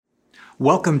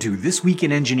Welcome to This Week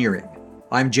in Engineering.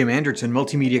 I'm Jim Anderton,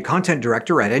 Multimedia Content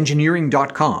Director at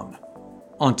Engineering.com.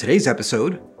 On today's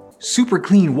episode, super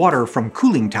clean water from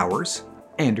cooling towers,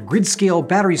 and grid-scale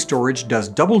battery storage does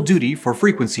double duty for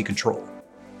frequency control.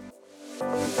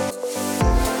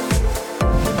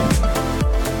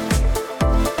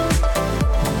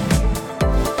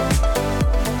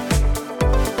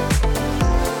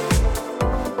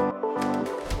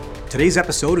 Today's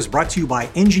episode is brought to you by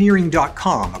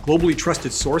Engineering.com, a globally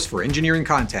trusted source for engineering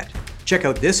content. Check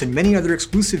out this and many other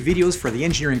exclusive videos for the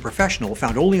engineering professional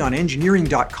found only on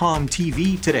Engineering.com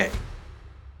TV today.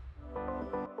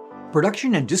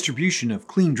 Production and distribution of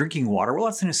clean drinking water, well,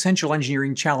 that's an essential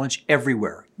engineering challenge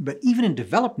everywhere. But even in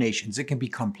developed nations, it can be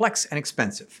complex and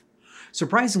expensive.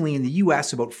 Surprisingly, in the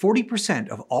US, about 40%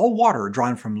 of all water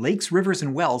drawn from lakes, rivers,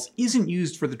 and wells isn't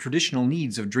used for the traditional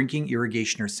needs of drinking,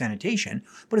 irrigation, or sanitation,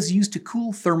 but is used to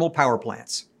cool thermal power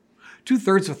plants.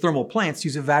 2/3 of thermal plants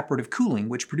use evaporative cooling,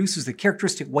 which produces the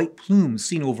characteristic white plume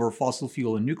seen over fossil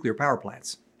fuel and nuclear power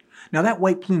plants. Now, that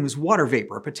white plume is water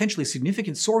vapor, a potentially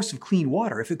significant source of clean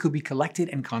water if it could be collected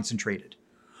and concentrated.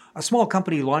 A small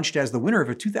company launched as the winner of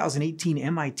a 2018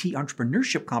 MIT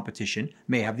entrepreneurship competition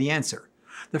may have the answer.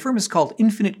 The firm is called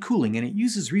Infinite Cooling, and it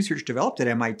uses research developed at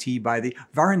MIT by the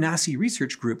Varanasi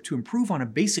Research Group to improve on a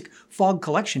basic fog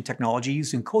collection technology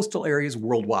used in coastal areas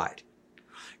worldwide.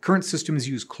 Current systems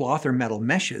use cloth or metal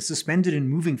meshes suspended in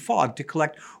moving fog to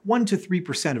collect 1 to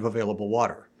 3% of available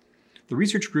water. The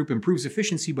research group improves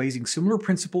efficiency by using similar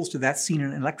principles to that seen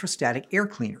in electrostatic air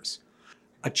cleaners.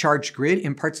 A charged grid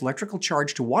imparts electrical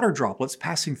charge to water droplets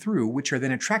passing through, which are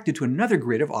then attracted to another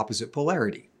grid of opposite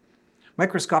polarity.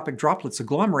 Microscopic droplets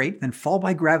agglomerate, then fall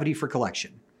by gravity for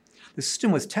collection. The system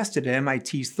was tested at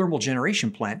MIT's thermal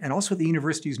generation plant and also at the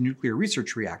university's nuclear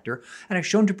research reactor, and is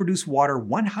shown to produce water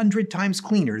 100 times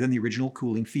cleaner than the original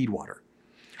cooling feed water.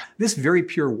 This very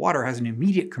pure water has an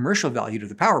immediate commercial value to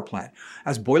the power plant,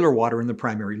 as boiler water in the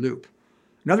primary loop.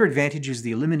 Another advantage is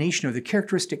the elimination of the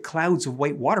characteristic clouds of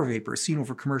white water vapor seen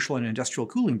over commercial and industrial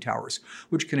cooling towers,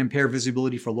 which can impair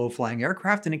visibility for low-flying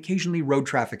aircraft and occasionally road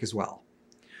traffic as well.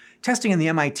 Testing in the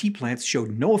MIT plants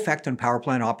showed no effect on power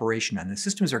plant operation, and the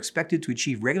systems are expected to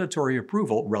achieve regulatory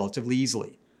approval relatively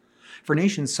easily. For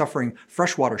nations suffering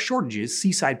freshwater shortages,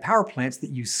 seaside power plants that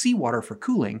use seawater for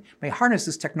cooling may harness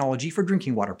this technology for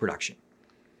drinking water production.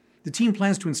 The team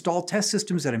plans to install test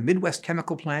systems at a Midwest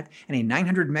chemical plant and a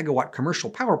 900-megawatt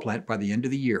commercial power plant by the end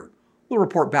of the year. We'll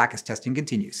report back as testing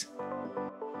continues.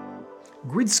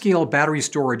 Grid-scale battery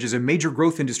storage is a major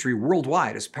growth industry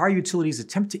worldwide as power utilities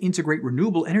attempt to integrate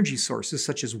renewable energy sources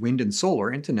such as wind and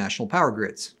solar into national power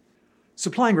grids.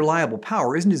 Supplying reliable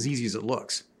power isn't as easy as it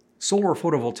looks. Solar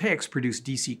photovoltaics produce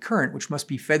DC current, which must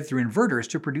be fed through inverters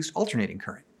to produce alternating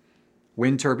current.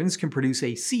 Wind turbines can produce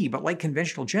AC, but like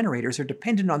conventional generators, are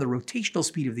dependent on the rotational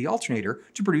speed of the alternator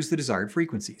to produce the desired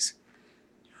frequencies.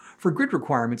 For grid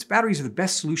requirements, batteries are the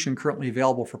best solution currently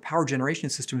available for power generation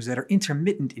systems that are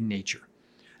intermittent in nature.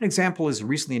 An example is a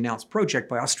recently announced project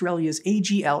by Australia's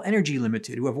AGL Energy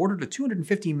Limited, who have ordered a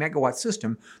 250-megawatt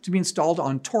system to be installed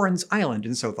on Torrens Island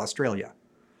in South Australia.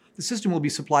 The system will be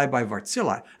supplied by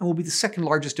Wärtsilä and will be the second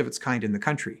largest of its kind in the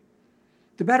country.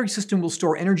 The battery system will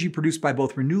store energy produced by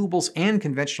both renewables and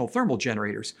conventional thermal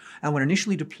generators, and when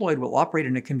initially deployed will operate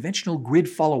in a conventional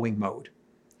grid-following mode.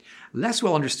 Less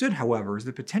well understood, however, is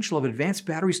the potential of advanced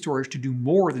battery storage to do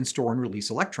more than store and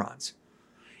release electrons.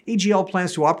 AGL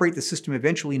plans to operate the system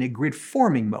eventually in a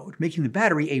grid-forming mode, making the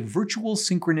battery a virtual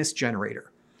synchronous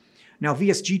generator. Now,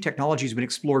 VSG technology has been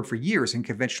explored for years in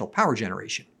conventional power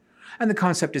generation, and the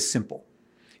concept is simple.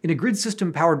 In a grid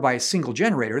system powered by a single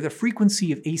generator, the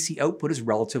frequency of AC output is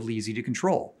relatively easy to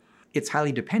control. It's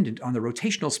highly dependent on the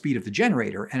rotational speed of the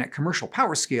generator, and at commercial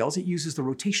power scales, it uses the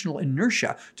rotational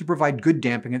inertia to provide good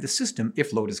damping of the system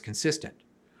if load is consistent.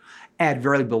 Add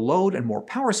variable load and more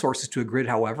power sources to a grid,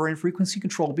 however, and frequency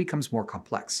control becomes more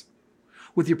complex.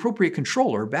 With the appropriate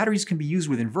controller, batteries can be used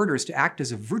with inverters to act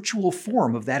as a virtual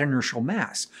form of that inertial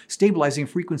mass, stabilizing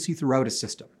frequency throughout a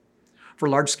system. For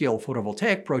large-scale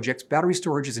photovoltaic projects, battery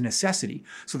storage is a necessity,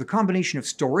 so the combination of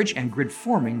storage and grid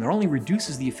forming not only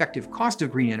reduces the effective cost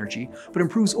of green energy, but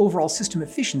improves overall system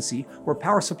efficiency where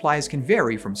power supplies can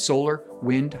vary from solar,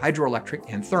 wind, hydroelectric,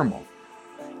 and thermal.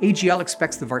 AGL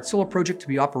expects the Wärtsilä project to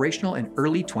be operational in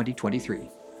early 2023.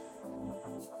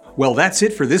 Well, that's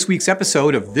it for this week's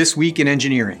episode of This Week in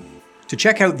Engineering. To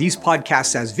check out these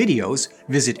podcasts as videos,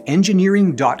 visit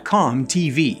Engineering.com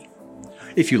TV.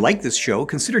 If you like this show,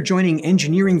 consider joining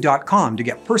Engineering.com to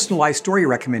get personalized story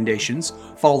recommendations,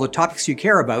 follow the topics you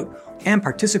care about, and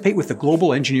participate with the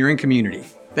global engineering community.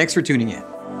 Thanks for tuning in.